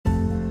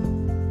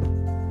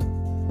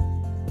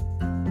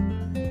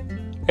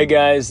Hey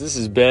guys, this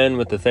is Ben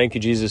with the Thank You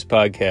Jesus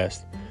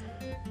podcast.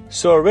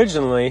 So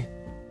originally,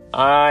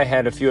 I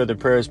had a few other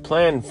prayers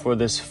planned for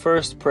this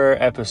first prayer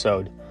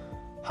episode.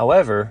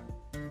 However,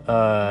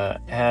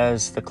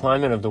 as the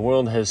climate of the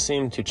world has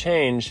seemed to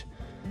change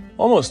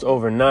almost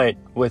overnight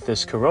with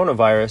this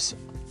coronavirus,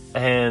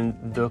 and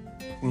the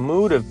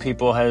mood of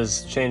people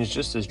has changed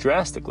just as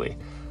drastically,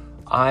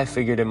 I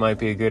figured it might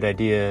be a good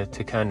idea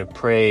to kind of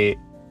pray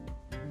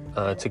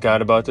to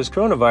God about this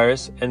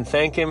coronavirus and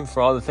thank Him for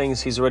all the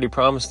things He's already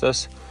promised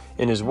us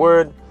in His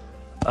Word,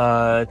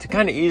 to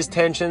kind of ease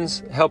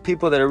tensions, help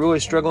people that are really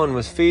struggling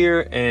with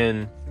fear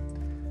and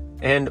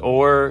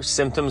or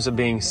symptoms of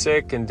being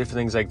sick and different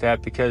things like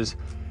that, because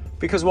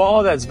while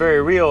all that's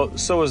very real,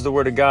 so is the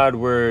Word of God,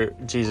 where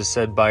Jesus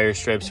said, by your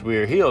stripes we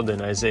are healed,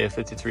 in Isaiah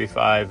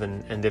 53:5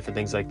 and different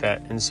things like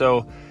that. And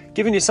so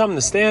giving you something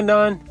to stand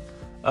on,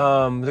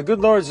 the good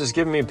Lord's just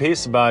giving me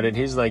peace about it.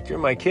 He's like, you're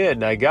my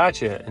kid, I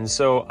got you. And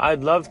so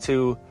I'd love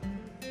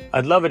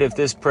it if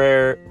this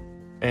prayer,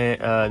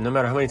 no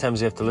matter how many times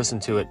you have to listen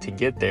to it to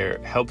get there,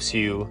 helps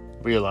you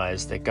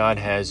realize that God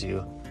has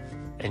you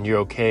and you're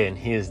okay, and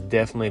He is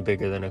definitely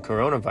bigger than a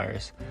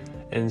coronavirus.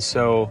 And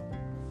so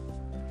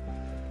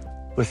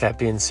with that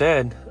being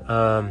said,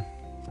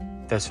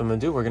 that's what I'm going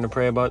to do. We're going to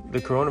pray about the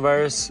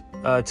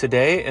coronavirus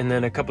today, and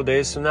then a couple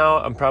days from now,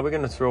 I'm probably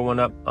going to throw one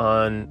up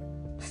on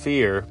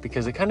fear,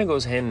 because it kind of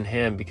goes hand in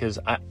hand, because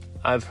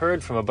I've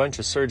heard from a bunch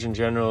of surgeon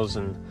generals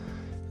and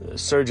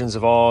surgeons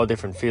of all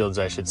different fields,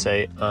 I should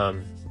say,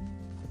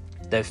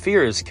 that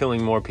fear is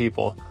killing more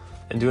people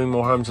and doing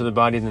more harm to the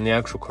body than the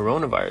actual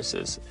coronavirus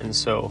is. And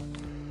so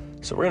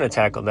we're going to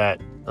tackle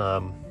that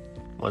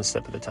one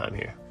step at a time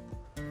here.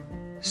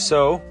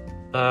 So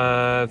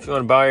if you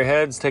want to bow your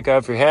heads, take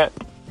off your hat,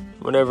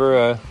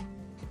 whatever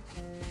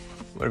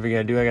you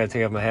gotta do. I gotta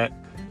take off my hat.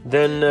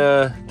 Then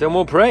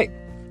we'll pray.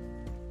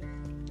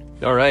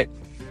 All right.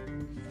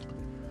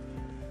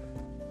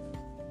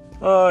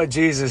 Oh,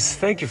 Jesus,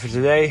 thank you for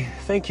today.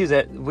 Thank you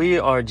that we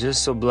are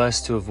just so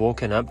blessed to have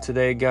woken up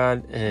today,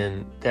 God,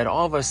 and that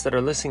all of us that are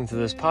listening to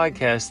this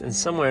podcast in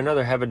some way or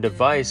another have a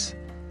device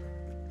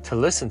to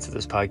listen to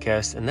this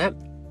podcast. And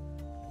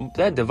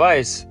that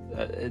device,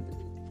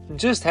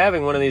 just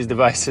having one of these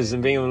devices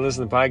and being able to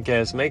listen to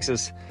podcasts makes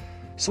us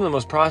some of the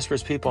most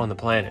prosperous people on the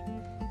planet.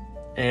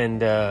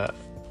 And I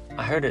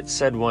heard it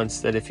said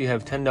once that if you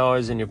have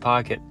 $10 in your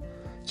pocket,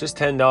 just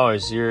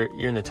 $10, you're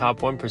in the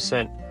top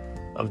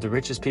 1% of the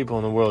richest people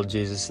in the world,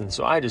 Jesus. And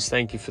so I just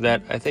thank you for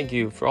that. I thank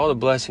you for all the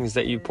blessings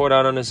that you poured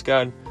out on us,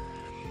 God.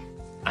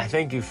 I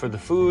thank you for the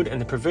food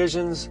and the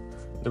provisions,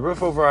 the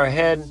roof over our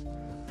head,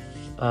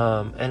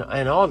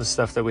 and all the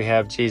stuff that we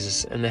have,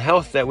 Jesus, and the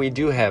health that we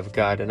do have,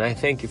 God. And I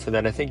thank you for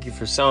that. I thank you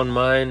for sound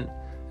mind,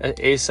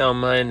 a sound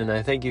mind, and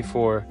I thank you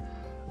for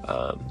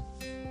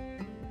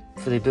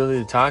the ability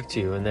to talk to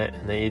you, and that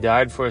you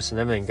died for us and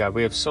everything, God.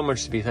 We have so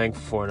much to be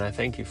thankful for, and I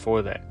thank you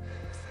for that.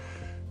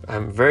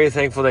 I'm very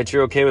thankful that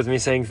you're okay with me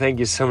saying thank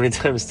you so many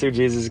times too,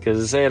 Jesus,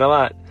 because I say it a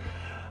lot.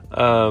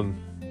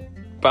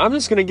 But I'm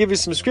just going to give you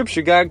some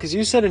scripture, God, because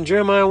you said in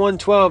Jeremiah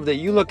 1:12 that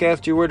you look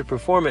after your word to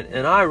perform it,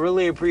 and I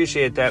really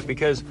appreciate that,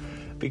 because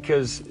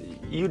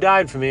you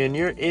died for me and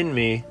you're in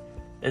me,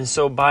 and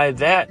so by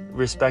that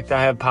respect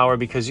I have power,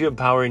 because you have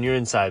power and you're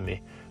inside me.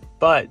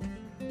 But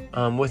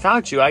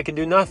without you, I can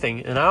do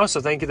nothing. And I also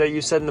thank you that you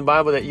said in the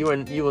Bible that you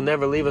will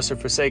never leave us or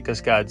forsake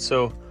us, God.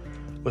 So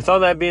with all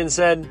that being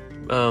said,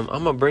 I'm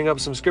going to bring up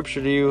some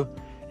scripture to you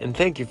and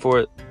thank you for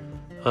it.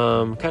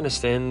 Kind of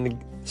stand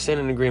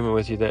in agreement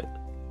with you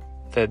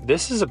that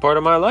this is a part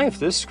of my life.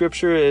 This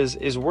scripture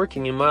is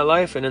working in my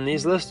life and in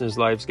these listeners'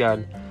 lives,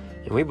 God.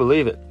 And we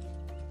believe it.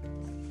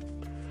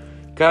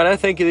 God, I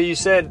thank you that you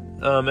said,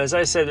 as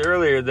I said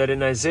earlier, that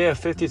in Isaiah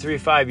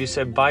 53:5, you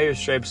said, by your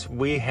stripes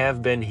we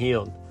have been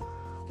healed.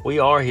 We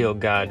are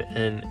healed, God,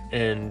 and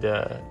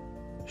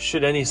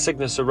should any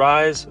sickness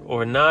arise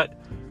or not,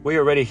 we are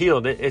already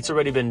healed. It's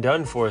already been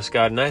done for us,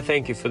 God, and I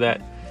thank you for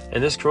that.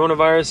 And this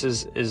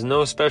coronavirus is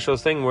no special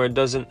thing where it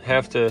doesn't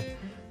have to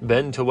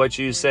bend to what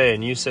you say,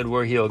 and you said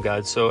we're healed,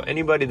 God. So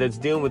anybody that's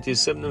dealing with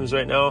these symptoms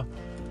right now,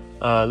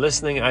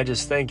 listening, I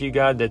just thank you,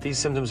 God, that these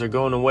symptoms are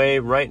going away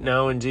right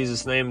now in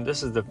Jesus' name.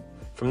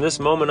 From this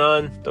moment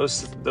on,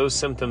 those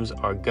symptoms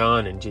are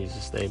gone in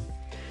Jesus' name.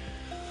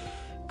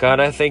 God,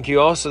 I thank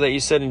you also that you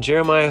said in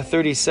Jeremiah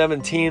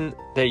 30:17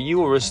 that you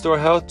will restore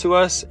health to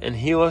us and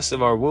heal us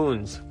of our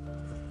wounds.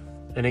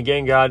 And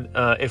again, God,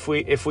 if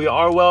we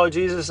are well,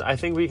 Jesus, I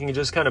think we can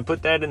just kind of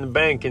put that in the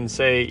bank and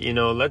say,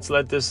 let's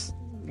let this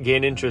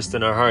gain interest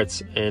in our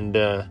hearts, and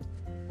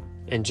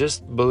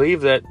just believe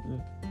that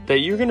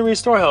you're going to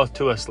restore health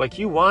to us, like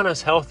you want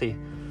us healthy,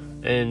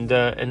 and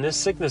this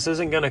sickness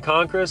isn't going to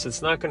conquer us.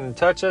 It's not going to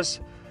touch us,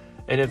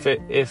 and if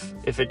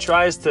it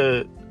tries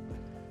to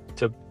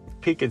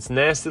peek its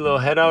nasty little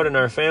head out in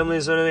our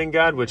families or anything,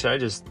 God, which I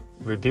just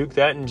rebuke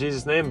that in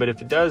Jesus' name. But if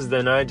it does,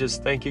 then I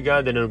just thank you,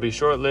 God, that it'll be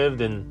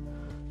short-lived and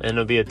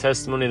it'll be a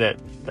testimony that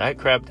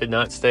crap did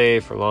not stay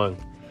for long.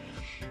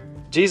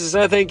 Jesus,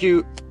 I thank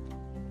you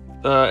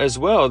as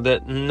well,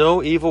 that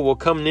no evil will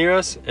come near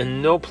us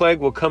and no plague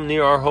will come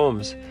near our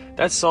homes.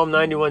 That's Psalm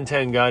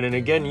 91:10, God. And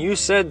again, you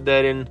said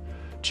that in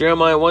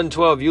Jeremiah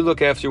 1:12, you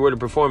look after your word to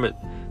perform it.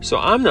 So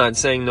I'm not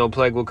saying no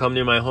plague will come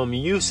near my home.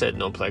 You said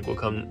no plague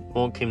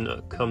won't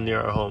come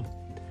near our home.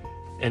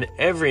 And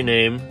every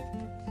name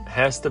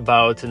has to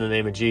bow to the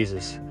name of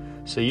Jesus.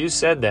 So you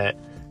said that.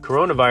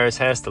 Coronavirus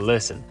has to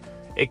listen.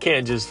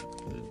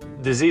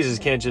 Diseases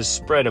can't just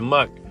spread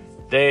amok.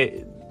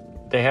 They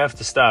have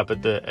to stop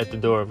at the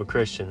door of a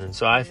Christian. And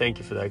so I thank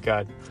you for that,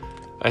 God.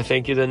 I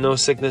thank you that no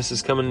sickness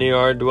is coming near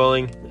our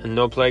dwelling and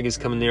no plague is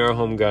coming near our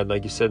home, God,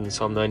 like you said in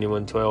Psalm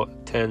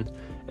 91:10.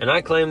 And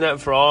I claim that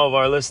for all of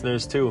our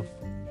listeners too.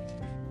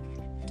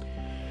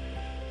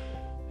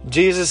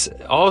 Jesus,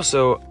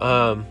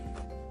 also,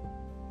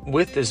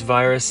 with this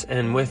virus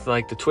and with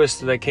like the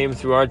twist that came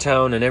through our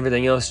town and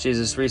everything else,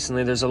 Jesus,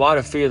 recently, there's a lot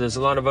of fear, there's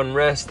a lot of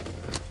unrest,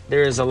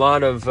 there is a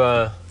lot of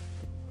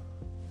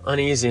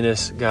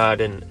uneasiness,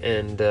 God,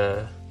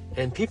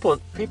 and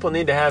people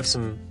need to have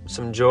some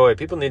joy.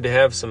 People need to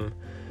have some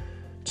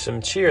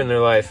cheer in their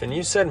life. And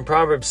you said in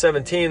Proverbs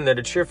 17 that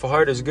a cheerful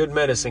heart is good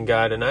medicine,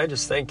 God, and I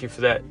just thank you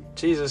for that.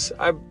 Jesus,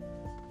 I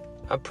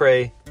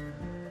pray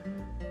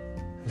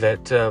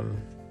that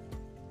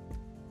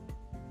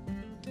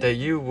that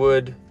you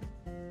would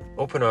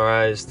open our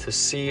eyes to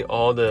see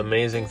all the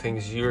amazing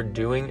things you're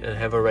doing and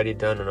have already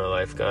done in our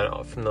life,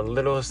 God, from the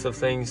littlest of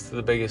things to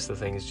the biggest of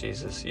things,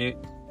 Jesus.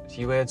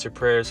 You answer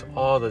prayers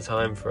all the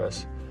time for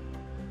us.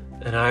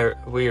 And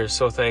we are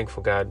so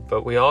thankful, God.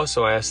 But we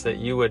also ask that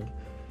you would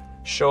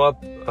show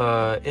up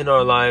in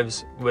our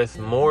lives with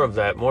more of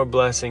that, more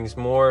blessings,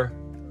 more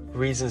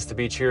reasons to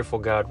be cheerful,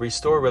 God.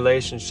 Restore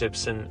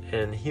relationships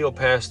and heal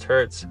past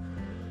hurts.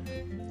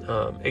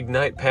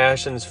 Ignite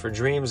passions for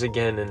dreams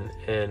again,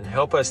 and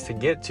help us to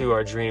get to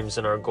our dreams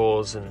and our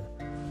goals,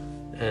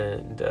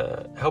 and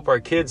help our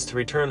kids to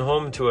return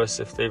home to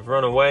us if they've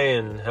run away,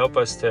 and help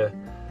us to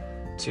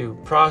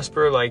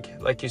prosper,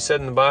 like you said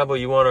in the Bible.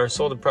 You want us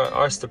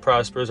to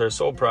prosper as our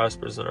soul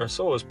prospers, and our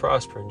soul is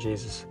prospering,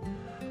 Jesus.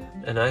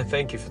 And I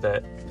thank you for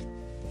that,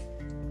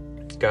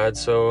 God.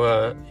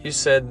 So you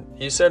said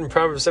in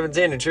Proverbs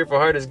 17, a cheerful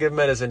heart is good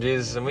medicine,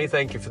 Jesus, and we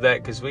thank you for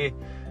that, because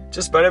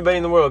just about everybody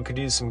in the world could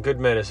use some good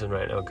medicine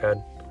right now,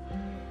 God.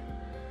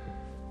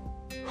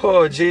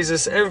 Oh,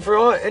 Jesus. And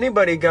for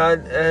anybody,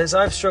 God, as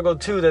I've struggled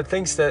too, that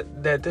thinks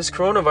that this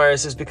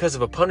coronavirus is because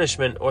of a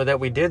punishment, or that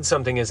we did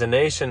something as a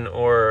nation,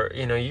 or,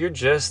 you're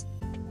just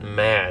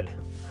mad.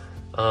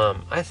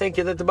 I think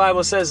that the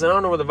Bible says, and I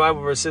don't know where the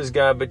Bible verse is,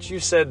 God, but you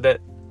said that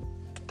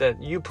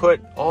you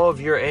put all of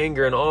your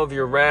anger and all of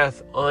your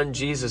wrath on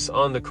Jesus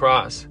on the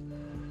cross,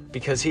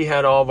 because he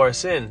had all of our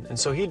sin. And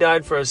so he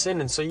died for our sin.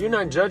 And so you're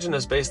not judging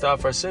us based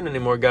off our sin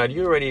anymore, God.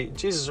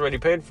 Jesus already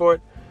paid for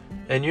it.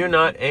 And you're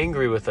not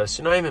angry with us.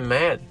 You're not even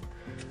mad.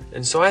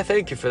 And so I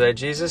thank you for that,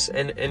 Jesus.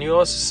 And you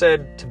also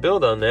said, to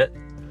build on that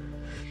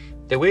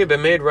we have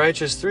been made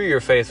righteous through your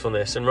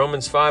faithfulness in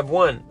Romans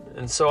 5:1.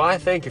 And so I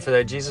thank you for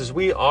that, Jesus.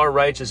 We are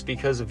righteous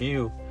because of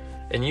you.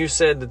 And you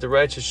said that the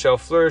righteous shall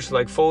flourish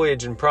like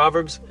foliage in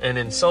Proverbs. And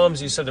in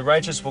Psalms, you said the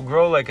righteous will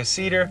grow like a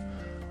cedar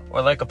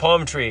or like a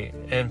palm tree.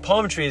 And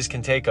palm trees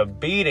can take a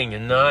beating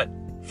and not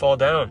fall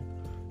down.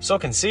 So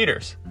can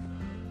cedars.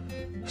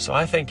 So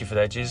I thank you for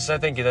that, Jesus. I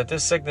thank you that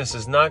this sickness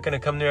is not going to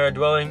come near our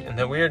dwelling, and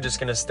that we are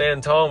just going to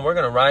stand tall, and we're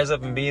going to rise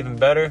up and be even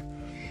better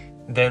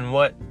than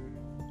what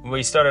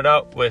we started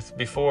out with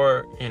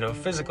before,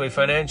 physically,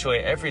 financially,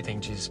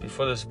 everything, Jesus,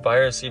 before this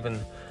virus even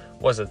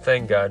was a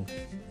thing, God.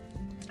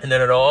 And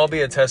that it'll all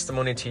be a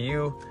testimony to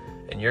you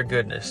and your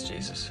goodness,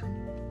 Jesus.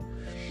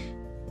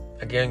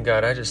 Again,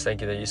 God, I just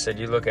thank you that you said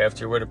you look after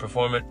your word to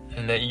perform it,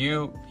 and that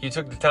you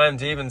took the time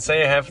to even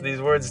say half of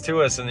these words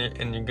to us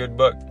in your good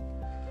book.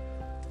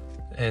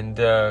 And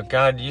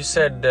God, you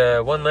said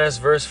one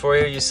last verse for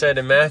you. You said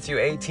in Matthew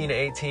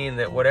 18:18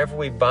 that whatever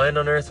we bind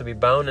on earth will be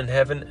bound in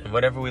heaven, and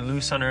whatever we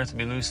loose on earth will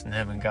be loosed in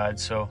heaven, God.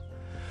 So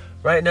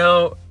right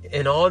now,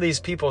 in all these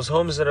people's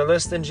homes that are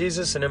listening,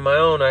 Jesus, and in my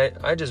own,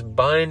 I just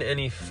bind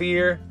any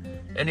fear,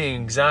 any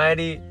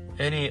anxiety,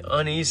 any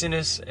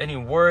uneasiness, any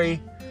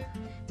worry,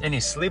 any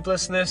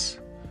sleeplessness,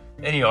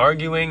 any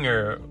arguing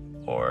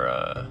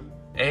or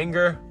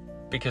anger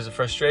because of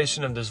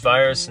frustration of this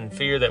virus and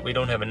fear that we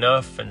don't have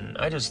enough. And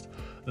I just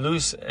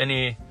loose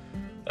I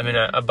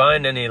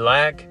bind any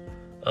lack,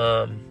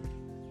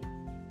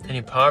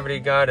 any poverty,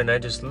 God, and I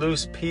just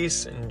loose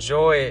peace and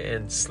joy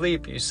and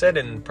sleep. You said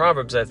in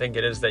Proverbs, I think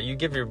it is, that you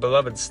give your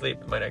beloved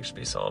sleep. It might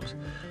actually be Psalms.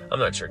 I'm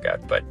not sure,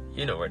 God, but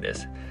you know where it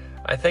is.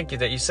 I thank you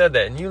that you said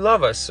that, and you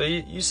love us. So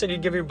you said you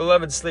give your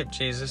beloved sleep,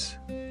 Jesus,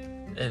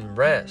 and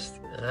rest.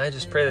 And I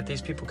just pray that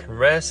these people can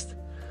rest.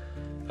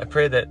 I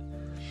pray that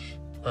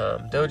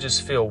they'll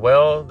just feel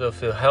well. They'll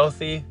feel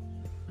healthy.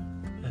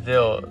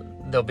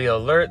 They'll be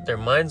alert. Their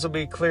minds will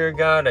be clear,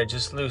 God. I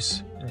just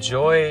loose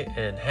joy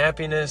and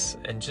happiness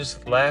and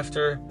just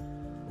laughter,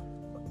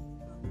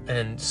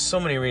 and so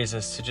many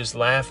reasons to just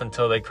laugh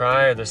until they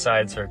cry or their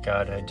sides hurt,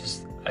 God.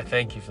 I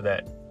thank you for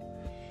that.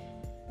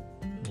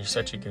 You're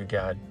such a good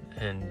God,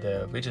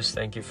 and we just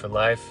thank you for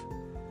life.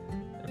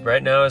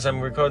 right now as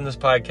I'm recording this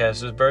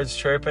podcast, there's birds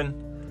chirping,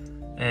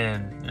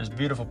 and there's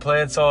beautiful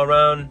plants all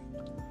around.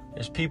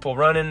 There's people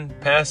running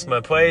past my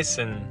place,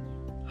 and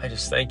I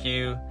just thank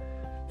you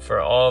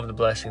for all of the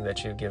blessing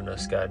that you've given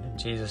us, God. In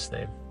Jesus'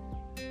 name,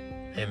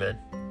 amen.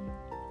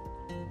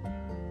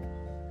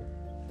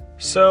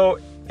 So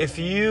if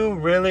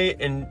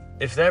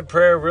that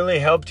prayer really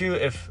helped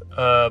you,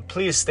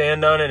 please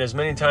stand on it as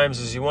many times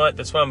as you want.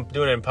 That's why I'm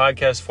doing it in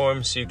podcast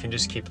form, so you can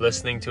just keep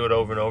listening to it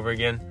over and over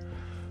again.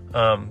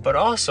 But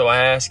also, I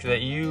ask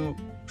that you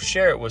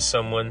share it with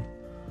someone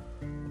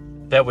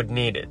that would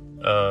need it.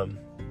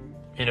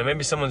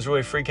 Maybe someone's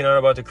really freaking out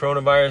about the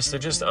coronavirus. They're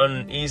just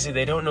uneasy.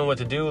 They don't know what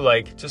to do.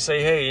 Like, just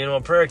say, hey,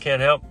 a prayer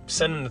can't help.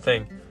 Send them the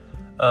thing.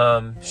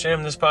 Share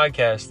them this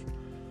podcast.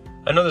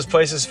 I know there's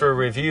places for a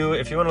review.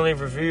 If you want to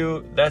leave a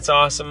review, that's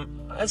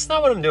awesome. That's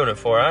not what I'm doing it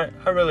for.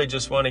 I really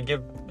just want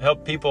to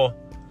help people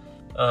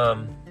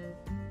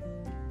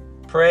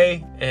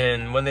pray.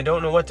 And when they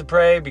don't know what to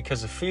pray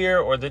because of fear,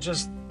 or they're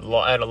just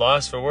at a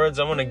loss for words,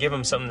 I want to give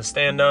them something to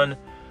stand on,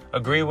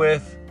 agree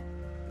with,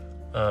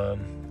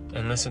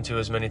 and listen to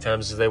as many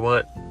times as they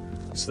want,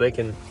 so they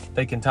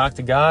can talk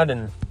to God,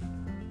 and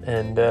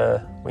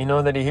we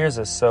know that He hears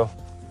us. So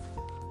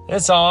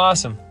it's all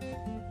awesome.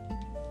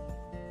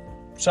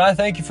 So I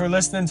thank you for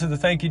listening to the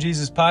Thank You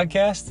Jesus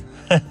podcast.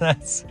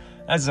 That's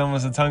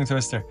almost a tongue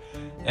twister.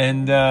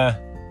 And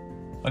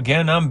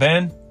again, I'm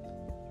Ben,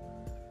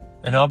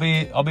 and I'll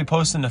be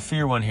posting a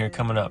fear one here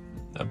coming up,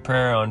 a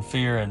prayer on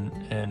fear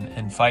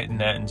and fighting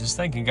that, and just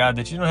thanking God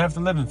that you don't have to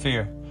live in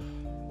fear.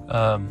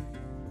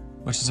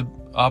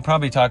 I'll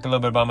probably talk a little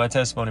bit about my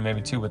testimony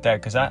maybe too with that,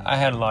 because I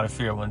had a lot of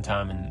fear at one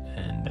time,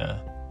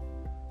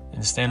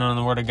 and standing on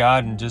the Word of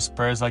God and just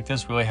prayers like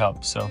this really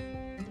help. So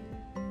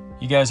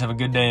you guys have a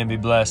good day and be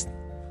blessed.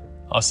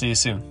 I'll see you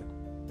soon.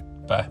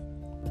 Bye.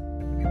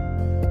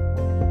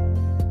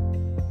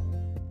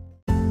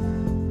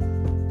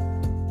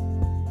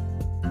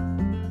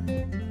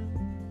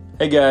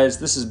 Hey guys,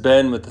 this is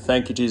Ben with the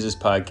Thank You Jesus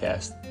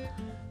podcast.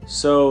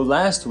 So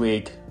last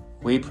week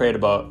we prayed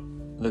about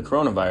the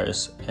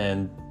coronavirus,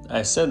 and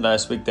I said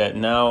last week that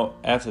now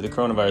after the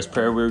coronavirus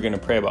prayer we were going to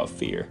pray about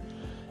fear.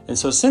 And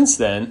so since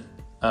then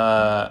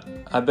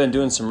I've been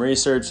doing some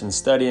research and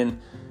studying,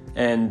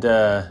 and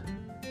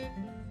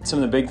some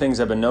of the big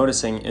things I've been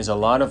noticing is a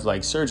lot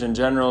of surgeon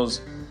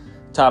generals,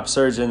 top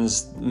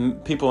surgeons,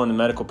 people in the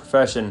medical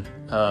profession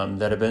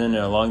that have been in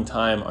it a long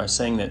time are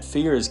saying that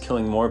fear is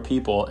killing more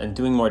people and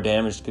doing more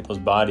damage to people's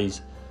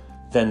bodies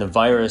than the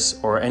virus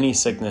or any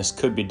sickness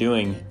could be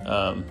doing.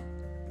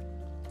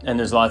 And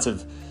there's lots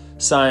of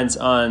science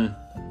on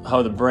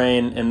how the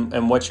brain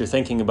and what you're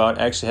thinking about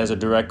actually has a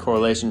direct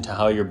correlation to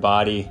how your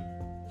body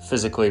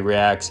physically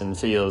reacts and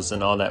feels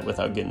and all that,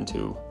 without getting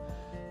too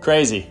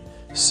crazy.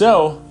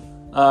 So,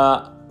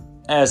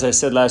 as I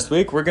said last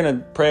week, we're going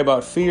to pray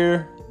about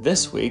fear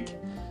this week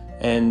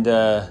and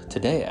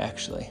today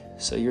actually.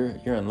 So you're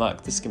in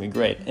luck. This is going to be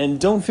great. And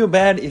don't feel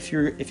bad if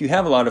you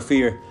have a lot of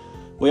fear.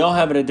 We all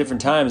have it at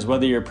different times,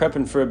 whether you're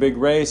prepping for a big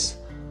race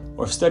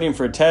or studying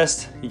for a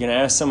test. You're going to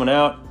ask someone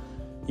out.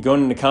 You're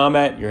going into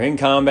combat. You're in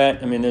combat.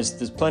 I mean,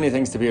 there's plenty of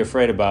things to be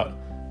afraid about,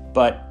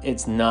 but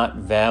it's not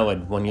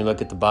valid when you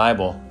look at the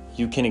Bible.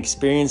 You can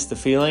experience the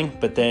feeling,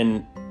 but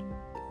then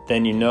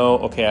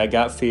okay, I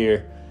got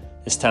fear.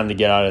 It's time to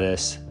get out of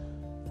this.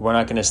 We're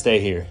not going to stay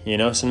here.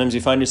 Sometimes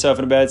you find yourself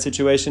in a bad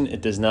situation.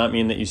 It does not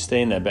mean that you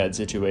stay in that bad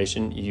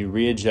situation. You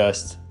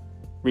readjust,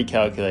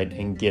 recalculate,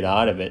 and get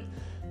out of it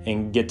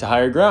and get to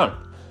higher ground.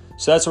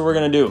 So that's what we're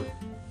going to do.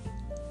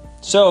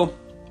 So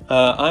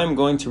I'm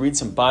going to read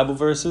some Bible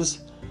verses,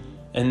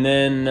 and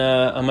then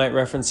I might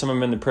reference some of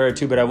them in the prayer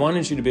too, but I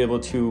wanted you to be able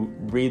to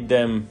read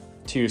them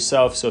to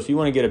yourself. So if you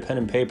want to get a pen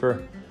and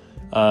paper,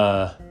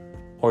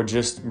 or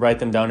just write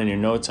them down in your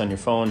notes on your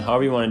phone,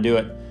 however you want to do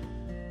it,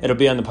 it'll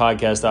be on the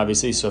podcast,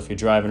 obviously. So if you're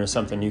driving or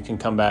something, you can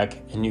come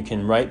back and you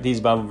can write these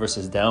Bible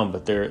verses down.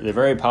 But they're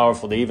very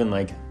powerful to even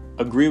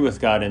agree with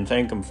God and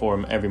thank Him for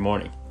them every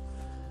morning.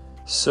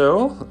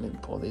 So let me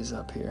pull these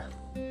up here.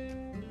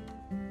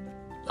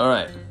 All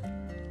right.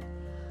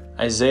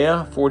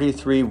 Isaiah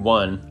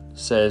 43:1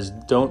 says,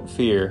 "Don't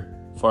fear,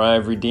 for I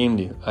have redeemed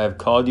you. I have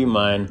called you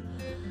mine.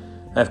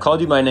 I have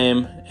called you by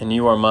name, and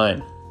you are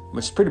mine."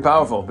 Which is pretty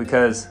powerful,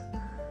 because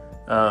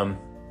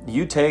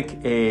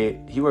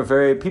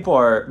people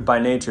are by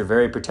nature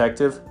very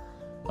protective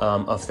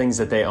of things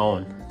that they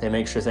own. They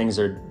make sure things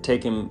are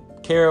taken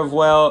care of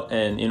well,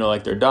 and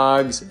like their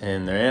dogs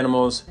and their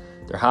animals,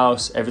 their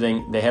house,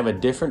 everything. They have a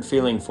different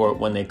feeling for it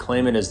when they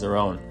claim it as their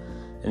own.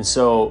 And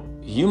so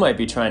you might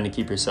be trying to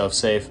keep yourself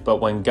safe, but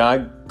when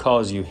God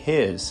calls you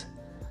His,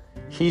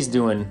 He's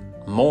doing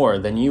more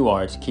than you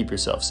are to keep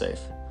yourself safe,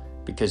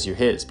 because you're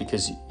His,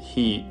 because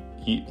He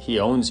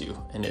owns you,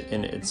 and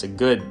it's a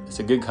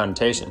good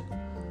connotation.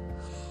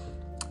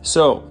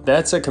 So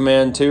that's a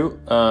command too.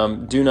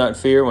 Do not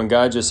fear. When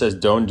God just says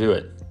don't do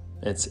it,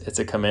 it's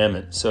a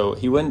commandment. So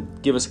He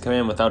wouldn't give us a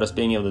command without us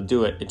being able to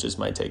do it. It just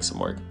might take some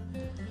work.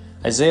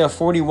 Isaiah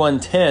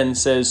 41:10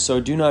 says, "So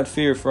do not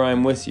fear, for I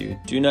am with you.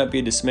 Do not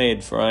be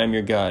dismayed, for I am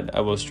your God.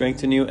 I will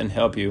strengthen you and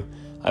help you.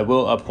 I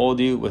will uphold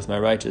you with my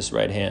righteous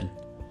right hand."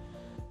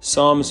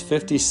 Psalms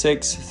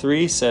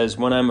 56:3 says,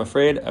 "When I am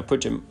afraid, I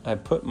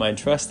put my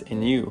trust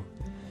in you."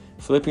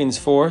 Philippians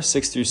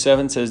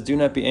 4:6-7 says, "Do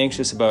not be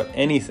anxious about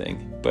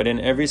anything, but in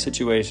every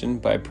situation,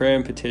 by prayer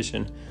and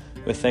petition,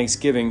 with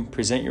thanksgiving,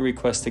 present your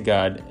requests to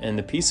God, and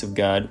the peace of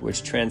God,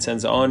 which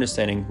transcends all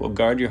understanding, will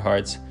guard your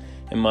hearts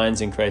and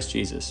minds in Christ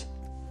Jesus."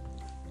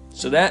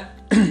 So that,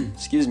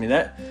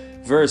 that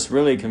verse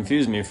really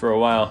confused me for a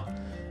while.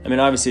 I mean,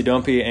 obviously,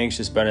 don't be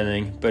anxious about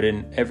anything, but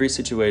in every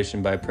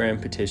situation, by prayer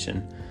and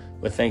petition,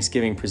 with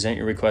thanksgiving, present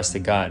your requests to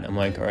God. I'm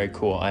like, all right,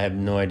 cool. I have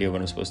no idea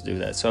what I'm supposed to do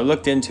with that. So I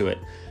looked into it.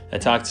 I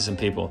talked to some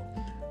people.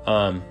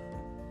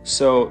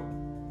 So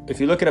if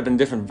you look it up in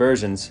different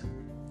versions,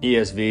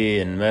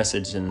 ESV and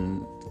Message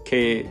and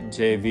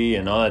KJV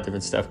and all that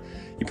different stuff,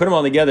 you put them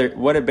all together,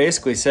 what it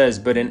basically says,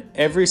 but in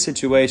every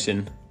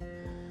situation,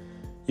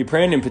 you're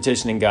praying and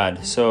petitioning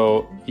God.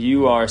 So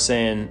you are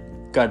saying,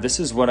 God, this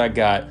is what I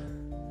got.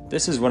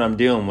 This is what I'm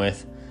dealing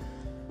with.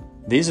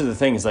 These are the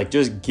things, like,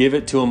 just give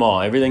it to them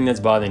all. Everything that's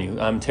bothering you.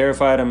 I'm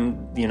terrified.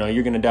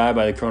 You're going to die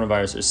by the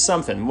coronavirus or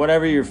something,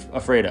 whatever you're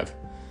afraid of.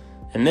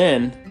 And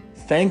then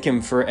thank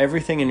him for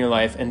everything in your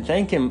life, and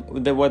thank him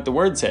that what the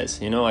word says,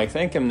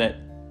 thank him that,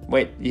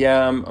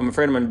 I'm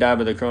afraid I'm going to die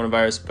by the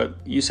coronavirus, but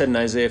you said in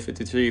Isaiah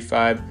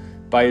 53:5,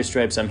 by your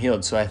stripes I'm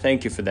healed. So I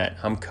thank you for that.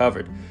 I'm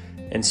covered.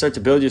 And start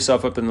to build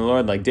yourself up in the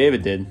Lord like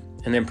David did,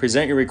 and then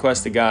present your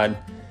request to God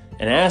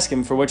and ask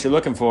him for what you're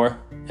looking for.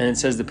 And it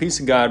says, the peace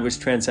of God, which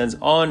transcends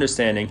all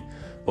understanding,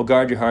 will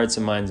guard your hearts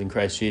and minds in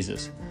Christ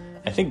Jesus.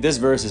 I think this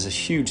verse is a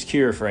huge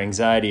cure for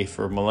anxiety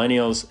for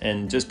millennials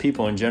and just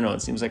people in general.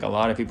 It seems like a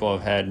lot of people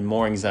have had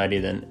more anxiety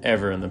than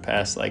ever in the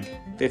past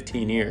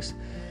 15 years.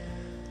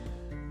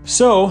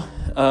 So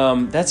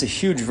that's a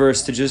huge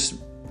verse to just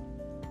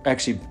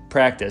actually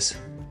practice.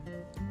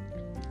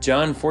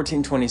 John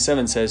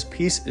 14:27 says,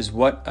 "Peace is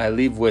what I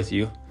leave with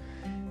you.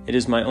 It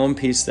is my own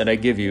peace that I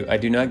give you. I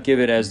do not give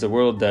it as the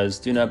world does.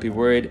 Do not be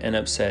worried and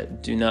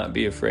upset. Do not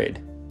be afraid."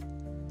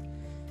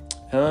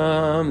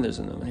 There's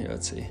another one here.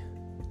 Let's see.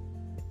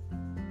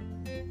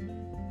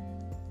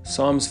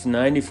 Psalms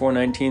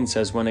 94:19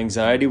 says, "When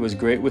anxiety was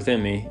great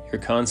within me,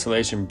 your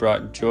consolation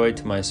brought joy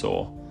to my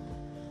soul."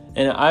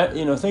 And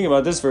thinking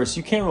about this verse,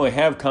 you can't really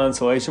have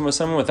consolation with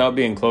someone without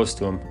being close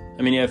to them.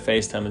 I mean, you have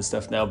FaceTime and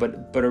stuff now,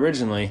 but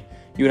originally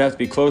you would have to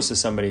be close to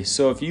somebody.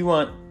 So if you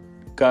want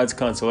God's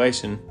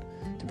consolation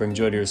to bring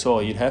joy to your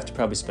soul, you'd have to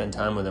probably spend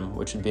time with him,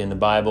 which would be in the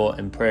Bible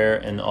and prayer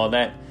and all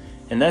that.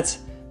 And that's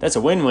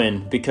a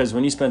win-win, because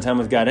when you spend time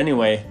with God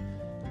anyway,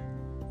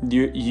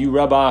 you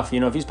rub off.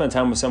 If you spend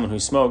time with someone who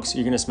smokes,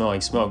 you're going to smell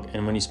like smoke.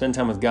 And when you spend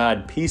time with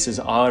God, peace is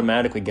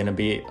automatically going to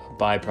be a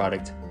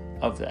byproduct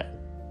of that,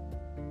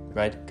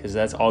 right? Because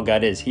that's all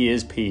God is. He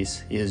is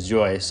peace. He is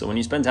joy. So when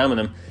you spend time with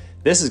him,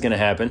 this is going to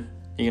happen.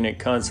 You're going to get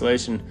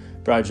consolation,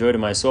 brought joy to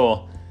my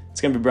soul.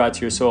 It's going to be brought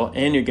to your soul,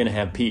 and you're going to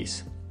have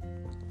peace,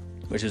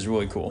 which is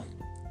really cool.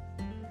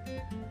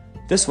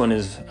 This one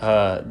is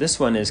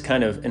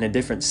kind of in a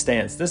different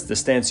stance. This is the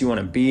stance you want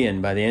to be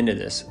in by the end of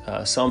this.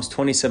 Psalms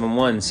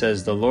 27:1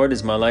 says, "The Lord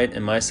is my light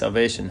and my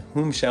salvation.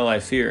 Whom shall I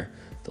fear?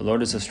 The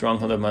Lord is the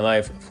stronghold of my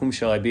life. Of whom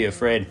shall I be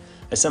afraid?"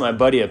 I sent my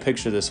buddy a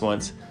picture of this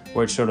once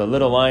where it showed a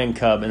little lion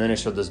cub, and then it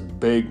showed this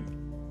big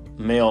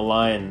male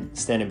lion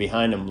standing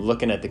behind him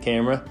looking at the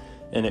camera.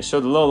 And it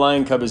showed the little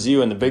lion cub as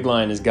you and the big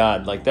lion is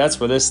God. That's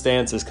where this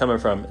stance is coming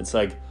from. It's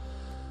like,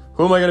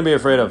 who am I going to be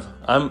afraid of?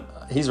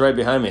 He's right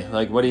behind me.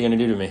 What are you going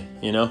to do to me?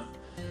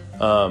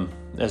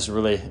 That's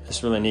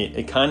really neat.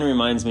 It kind of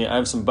reminds me, I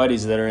have some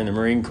buddies that are in the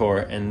Marine Corps,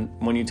 and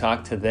when you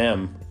talk to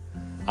them,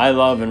 I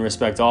love and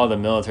respect all the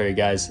military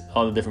guys,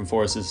 all the different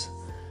forces.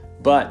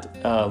 But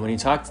when you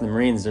talk to the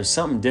Marines, there's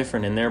something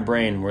different in their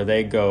brain where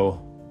they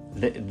go,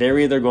 they're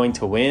either going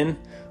to win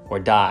or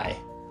die.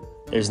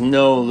 There's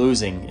no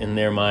losing in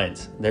their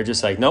minds. They're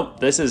just like, nope,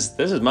 this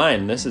is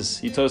mine.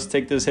 You told us to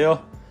take this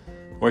hill.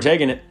 We're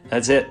taking it.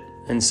 That's it.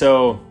 And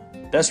so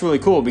that's really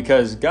cool,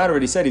 because God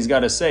already said he's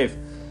got us safe.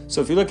 So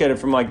if you look at it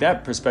from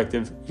that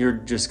perspective, you're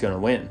just going to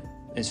win.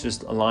 It's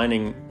just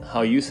aligning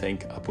how you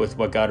think up with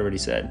what God already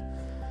said,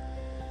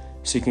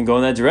 so you can go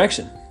in that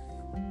direction.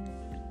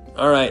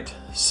 All right.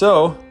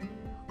 So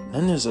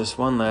then there's this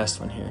one last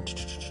one here.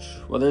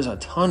 Well, there's a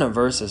ton of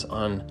verses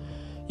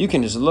you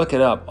can just look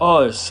it up.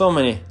 Oh, there's so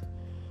many.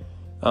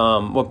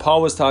 What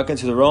Paul was talking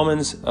to the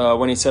Romans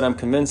when he said, "I'm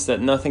convinced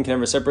that nothing can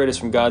ever separate us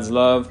from God's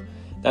love."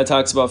 That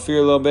talks about fear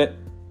a little bit.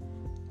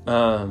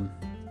 I'm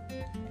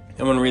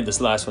going to read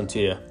this last one to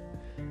you.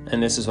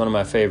 And this is one of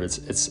my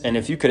favorites. And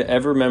if you could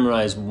ever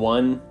memorize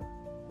one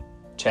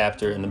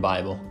chapter in the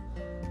Bible,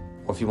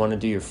 or if you want to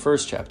do your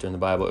first chapter in the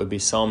Bible, it would be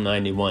Psalm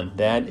 91.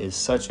 That is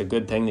such a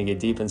good thing to get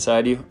deep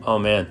inside you. Oh,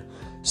 man.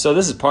 So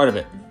this is part of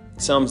it.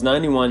 Psalms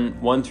 91,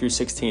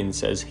 1-16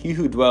 says, "He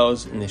who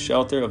dwells in the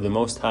shelter of the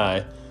Most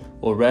High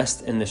will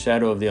rest in the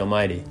shadow of the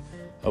Almighty.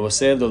 I will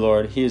say of the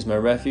Lord, he is my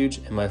refuge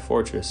and my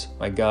fortress,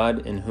 my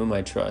God in whom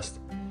I trust.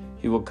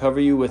 He will cover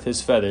you with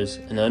his feathers,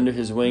 and under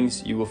his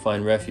wings you will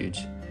find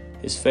refuge.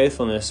 His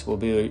faithfulness will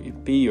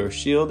be your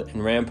shield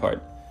and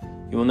rampart.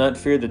 You will not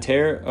fear the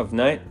terror of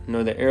night,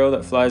 nor the arrow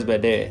that flies by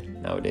day.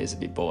 Nowadays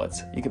it'd be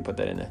bullets. You can put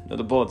that in there. Nor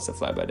the bullets that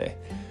fly by day.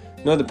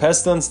 Nor the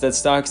pestilence that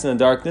stalks in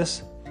the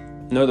darkness,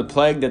 nor the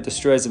plague that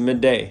destroys at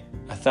midday.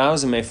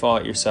 1,000 may fall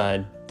at your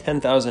side,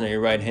 10,000 at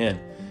your right hand,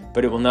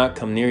 but it will not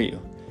come near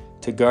you.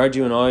 To guard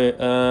you in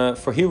all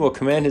for he will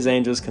command his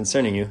angels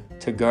concerning you,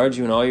 to guard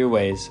you in all your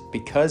ways.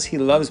 Because he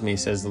loves me,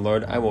 says the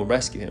Lord, I will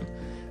rescue him.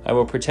 I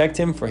will protect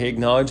him, for he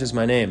acknowledges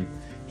my name.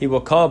 He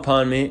will call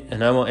upon me,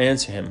 and I will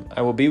answer him.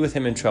 I will be with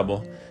him in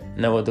trouble,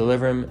 and I will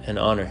deliver him and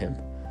honor him.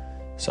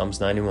 Psalms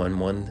 91,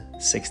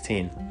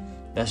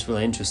 1:16. That's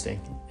really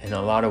interesting in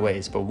a lot of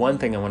ways. But one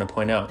thing I want to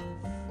point out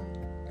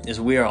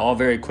is we are all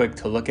very quick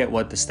to look at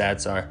what the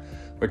stats are.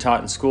 We're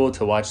taught in school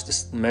to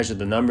measure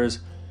the numbers.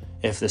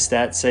 If the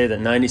stats say that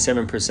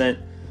 97%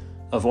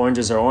 of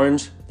oranges are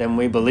orange, then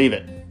we believe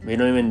it. We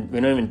don't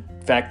even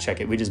fact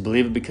check it. We just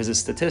believe it because it's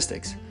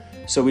statistics.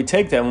 So we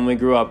take that when we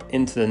grew up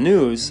into the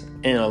news,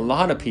 and a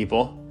lot of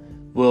people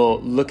will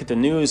look at the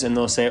news and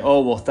they'll say,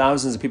 oh, well,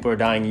 thousands of people are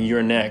dying,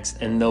 you're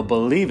next, and they'll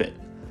believe it.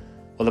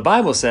 Well, the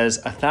Bible says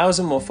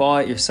 1,000 will fall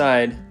at your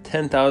side,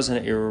 10,000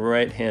 at your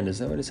right hand. Is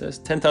that what it says?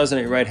 10,000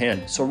 at your right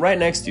hand. So right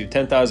next to you,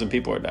 10,000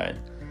 people are dying.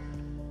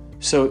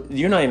 So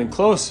you're not even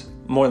close,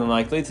 more than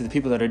likely, to the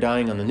people that are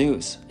dying on the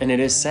news. And it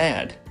is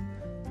sad,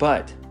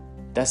 but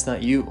that's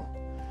not you.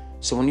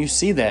 So when you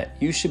see that,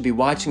 you should be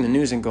watching the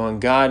news and going,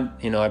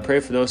 God, I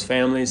pray for those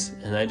families,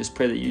 and I just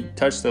pray that you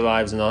touch their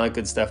lives and all that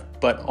good stuff.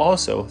 But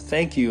also,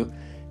 thank you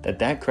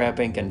that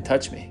crap ain't going to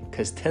touch me,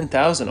 because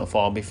 10,000 will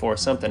fall before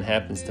something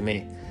happens to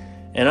me.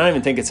 And I don't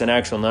even think it's an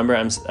actual number.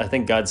 I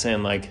think God's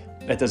saying,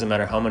 it doesn't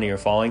matter how many are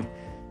falling,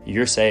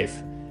 you're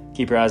safe.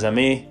 Keep your eyes on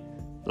me,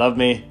 love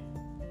me,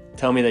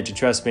 tell me that you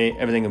trust me,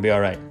 everything will be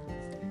all right.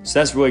 So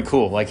that's really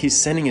cool. He's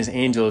sending his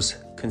angels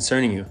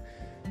concerning you.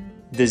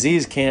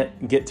 Disease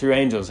can't get through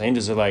angels.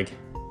 Angels are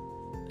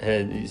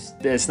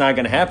it's not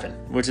going to happen,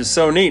 which is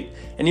so neat.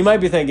 And you might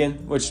be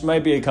thinking, which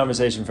might be a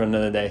conversation for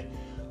another day,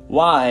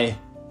 why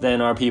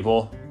then are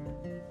people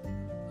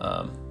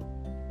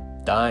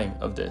dying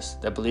of this,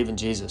 that believe in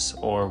Jesus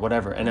or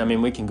whatever?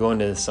 And we can go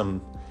into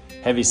some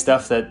heavy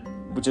stuff that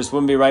just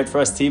wouldn't be right for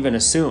us to even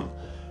assume.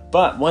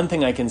 But one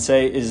thing I can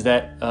say is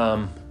that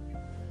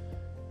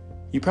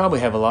you probably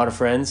have a lot of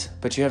friends,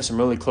 but you have some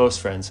really close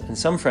friends. And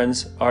some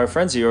friends are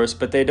friends of yours,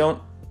 but they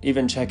don't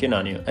even check in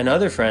on you. And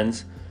other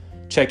friends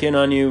check in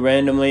on you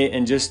randomly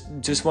and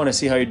just want to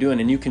see how you're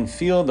doing. And you can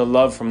feel the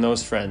love from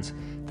those friends.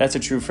 That's a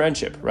true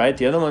friendship, right?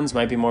 The other ones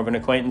might be more of an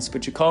acquaintance,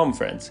 but you call them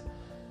friends.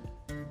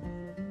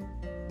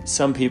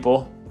 Some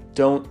people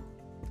don't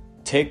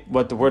take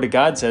what the Word of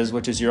God says,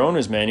 which is your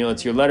owner's manual.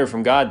 It's your letter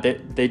from God.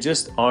 They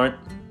just aren't,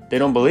 they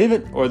don't believe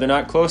it, or they're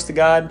not close to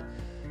God.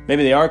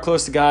 Maybe they are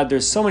close to God.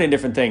 There's so many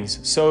different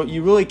things. So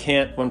you really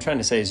can't, what I'm trying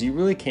to say is you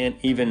really can't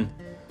even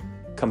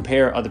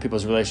compare other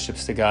people's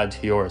relationships to God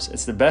to yours.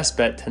 It's the best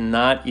bet to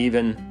not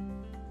even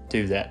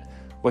do that.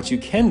 What you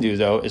can do,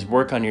 though, is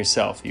work on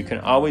yourself. You can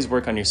always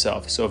work on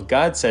yourself. So if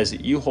God says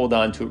that you hold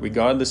on to it,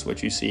 regardless of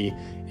what you see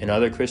in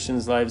other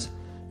Christians' lives,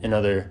 in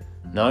other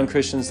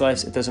non-Christians'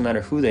 lives, it doesn't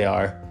matter who they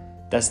are.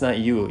 That's not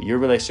you. Your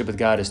relationship with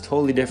God is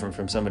totally different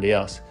from somebody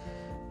else.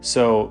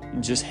 So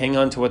just hang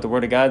on to what the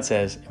Word of God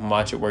says and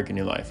watch it work in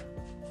your life.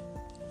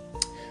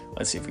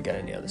 Let's see if we got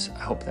any others. I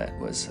hope that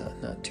was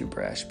not too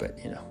brash, but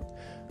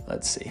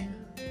let's see.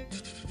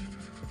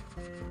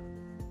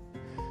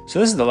 So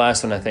this is the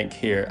last one I think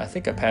here. I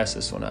think I passed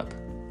this one up.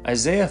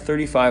 Isaiah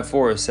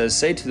 35:4 says,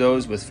 say to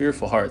those with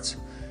fearful hearts,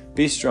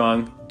 be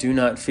strong, do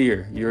not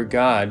fear. Your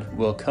God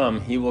will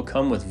come. He will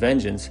come with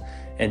vengeance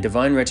and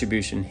divine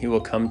retribution. He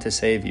will come to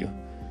save you.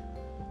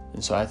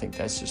 And so I think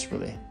that's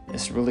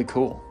it's really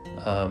cool.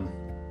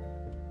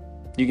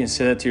 You can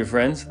say that to your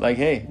friends,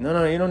 hey,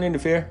 no, you don't need to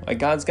fear.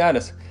 God's got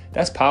us.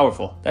 That's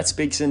powerful. That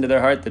speaks into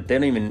their heart that they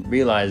don't even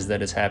realize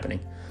that it's happening.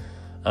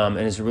 And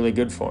it's really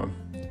good for them.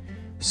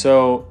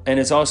 So, and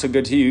it's also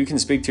good to you. You can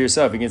speak to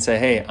yourself. You can say,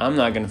 hey, I'm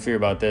not going to fear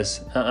about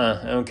this.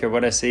 I don't care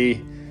what I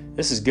see.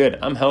 This is good.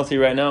 I'm healthy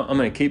right now. I'm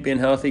going to keep being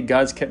healthy.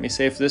 God's kept me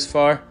safe this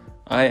far.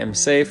 I am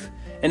safe.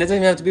 And it doesn't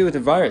even have to be with a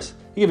virus.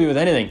 You can be with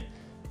anything.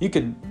 You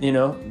could,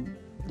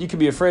 you could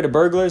be afraid of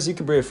burglars. You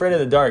could be afraid of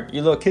the dark.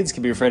 Your little kids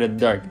could be afraid of the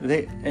dark.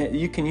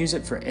 You can use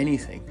it for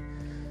anything.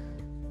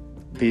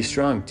 Be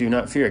strong. Do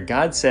not fear.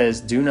 God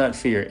says do not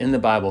fear in the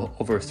Bible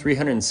over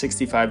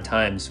 365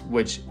 times,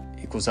 which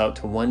equals out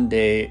to one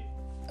day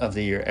of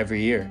the year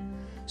every year.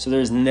 So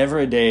there's never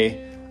a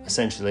day,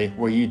 essentially,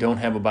 where you don't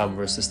have a Bible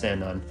verse to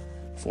stand on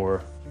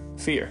for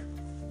fear.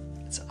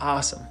 It's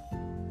awesome.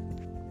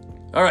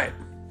 All right.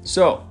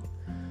 So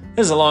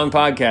this is a long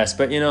podcast,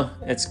 but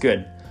it's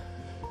good.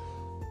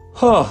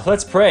 Oh,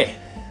 let's pray.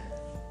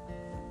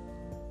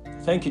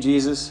 Thank you,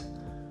 Jesus,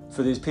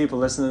 for these people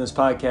listening to this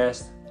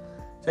podcast.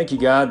 Thank you,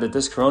 God, that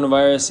this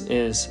coronavirus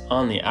is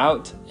on the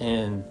out,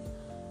 and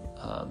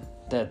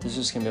that there's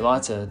just going to be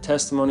lots of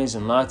testimonies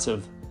and lots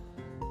of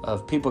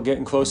of people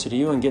getting closer to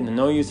you and getting to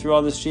know you through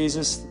all this,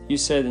 Jesus. You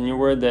said in your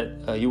word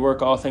that you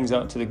work all things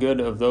out to the good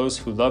of those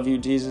who love you,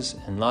 Jesus,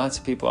 and lots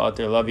of people out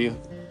there love you,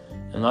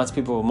 and lots of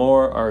people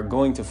more are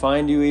going to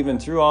find you even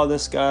through all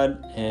this,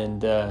 God.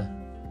 And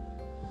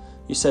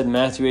you said in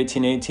Matthew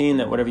 18:18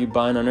 that whatever you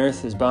bind on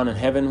earth is bound in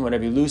heaven,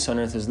 whatever you loose on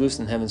earth is loosed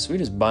in heaven. So we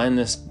just bind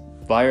this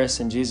virus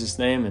in Jesus'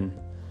 name, and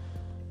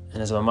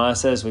as my mama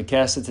says, we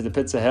cast it to the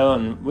pits of hell,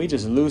 and we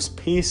just loose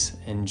peace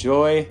and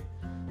joy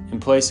in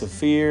place of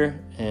fear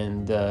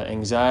and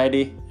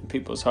anxiety in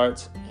people's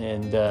hearts.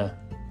 And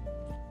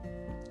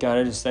God,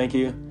 I just thank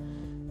you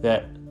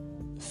that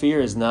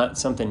fear is not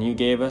something you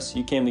gave us.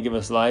 You came to give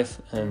us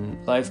life,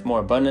 and life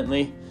more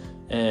abundantly.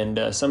 And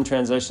some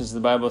translations of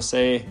the Bible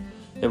say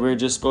that we're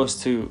just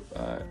supposed to,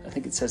 I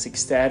think it says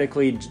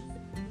ecstatically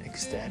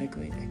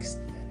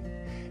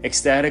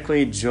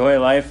enjoy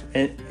life.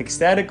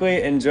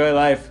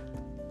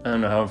 I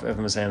don't know if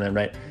I'm saying that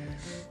right.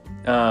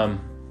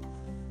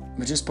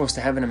 We're just supposed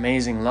to have an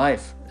amazing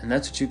life, and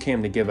that's what you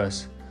came to give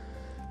us.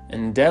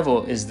 And the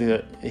devil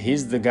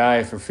he's the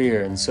guy for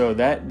fear, and so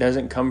that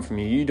doesn't come from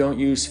you. You don't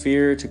use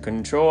fear to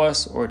control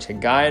us or to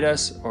guide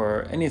us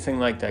or anything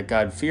like that,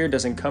 God. Fear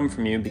doesn't come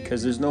from you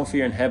because there's no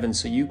fear in heaven,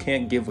 so you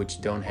can't give what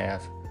you don't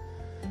have.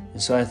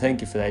 And so I thank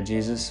you for that,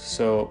 Jesus.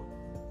 So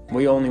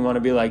we only want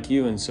to be like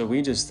you, and so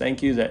we just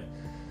thank you that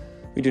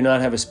we do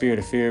not have a spirit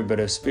of fear, but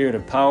a spirit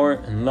of power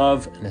and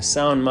love and a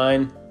sound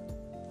mind.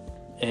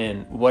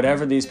 And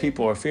whatever these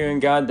people are fearing,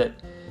 God, that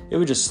it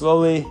would just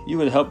you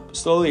would help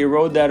slowly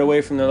erode that away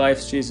from their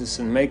lives, Jesus,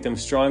 and make them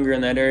stronger in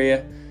that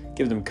area,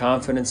 give them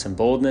confidence and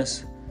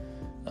boldness.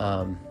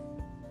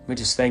 We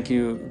just thank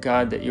you,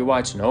 God, that you're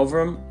watching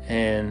over them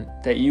and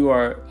that you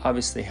are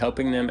obviously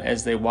helping them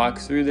as they walk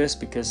through this,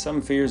 because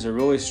some fears are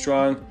really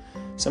strong.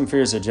 Some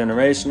fears are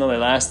generational. They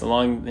last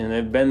and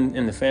they've been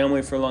in the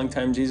family for a long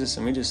time, Jesus.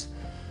 And we just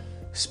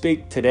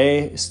speak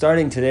today,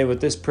 starting today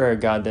with this prayer,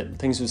 God, that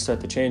things would start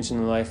to change in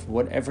their life.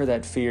 Whatever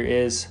that fear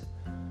is,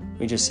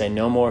 we just say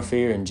no more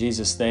fear in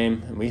Jesus'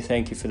 name. And we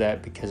thank you for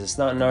that, because it's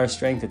not in our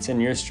strength, it's in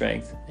your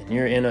strength. And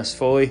you're in us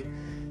fully.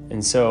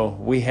 And so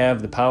we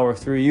have the power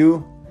through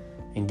you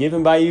and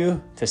given by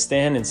you to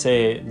stand and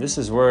say, this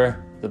is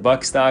where the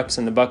buck stops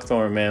and the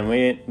buckthorn, man.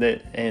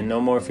 And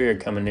no more fear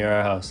coming near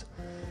our house.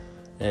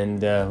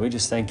 And we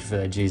just thank you for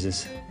that,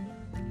 Jesus.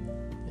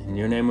 In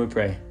your name we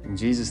pray. In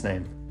Jesus'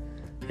 name,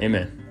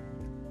 amen.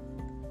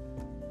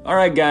 All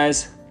right,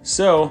 guys.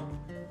 So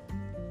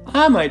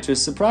I might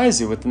just surprise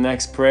you with the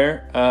next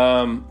prayer.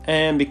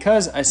 And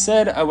because I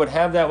said I would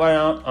have that one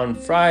out on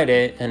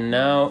Friday, and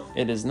now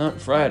it is not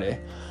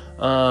Friday,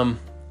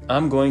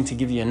 I'm going to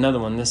give you another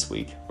one this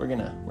week. We're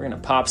gonna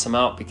pop some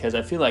out, because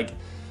I feel like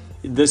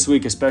this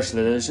week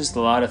especially, there's just a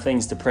lot of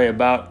things to pray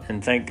about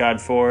and thank God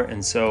for.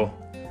 And so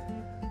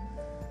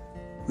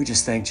we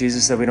just thank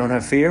Jesus that we don't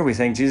have fear. We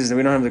thank Jesus that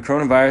we don't have the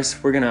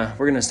coronavirus. We're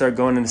gonna start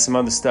going into some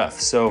other stuff.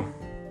 So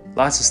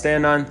lots to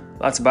stand on,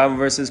 lots of Bible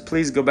verses.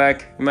 Please go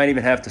back. You might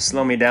even have to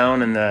slow me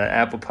down in the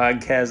Apple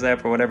Podcast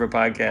app or whatever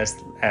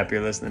podcast app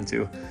you're listening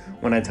to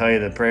when I tell you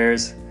the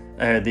prayers.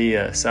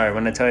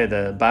 When I tell you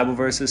the Bible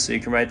verses so you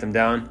can write them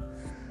down.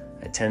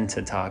 I tend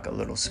to talk a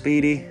little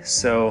speedy,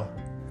 so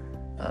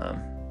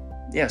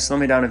slow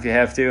me down if you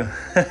have to.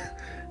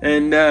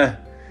 And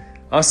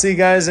I'll see you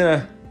guys in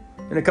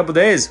a couple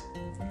days.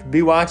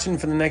 Be watching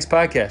for the next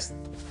podcast.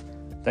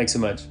 Thanks so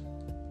much.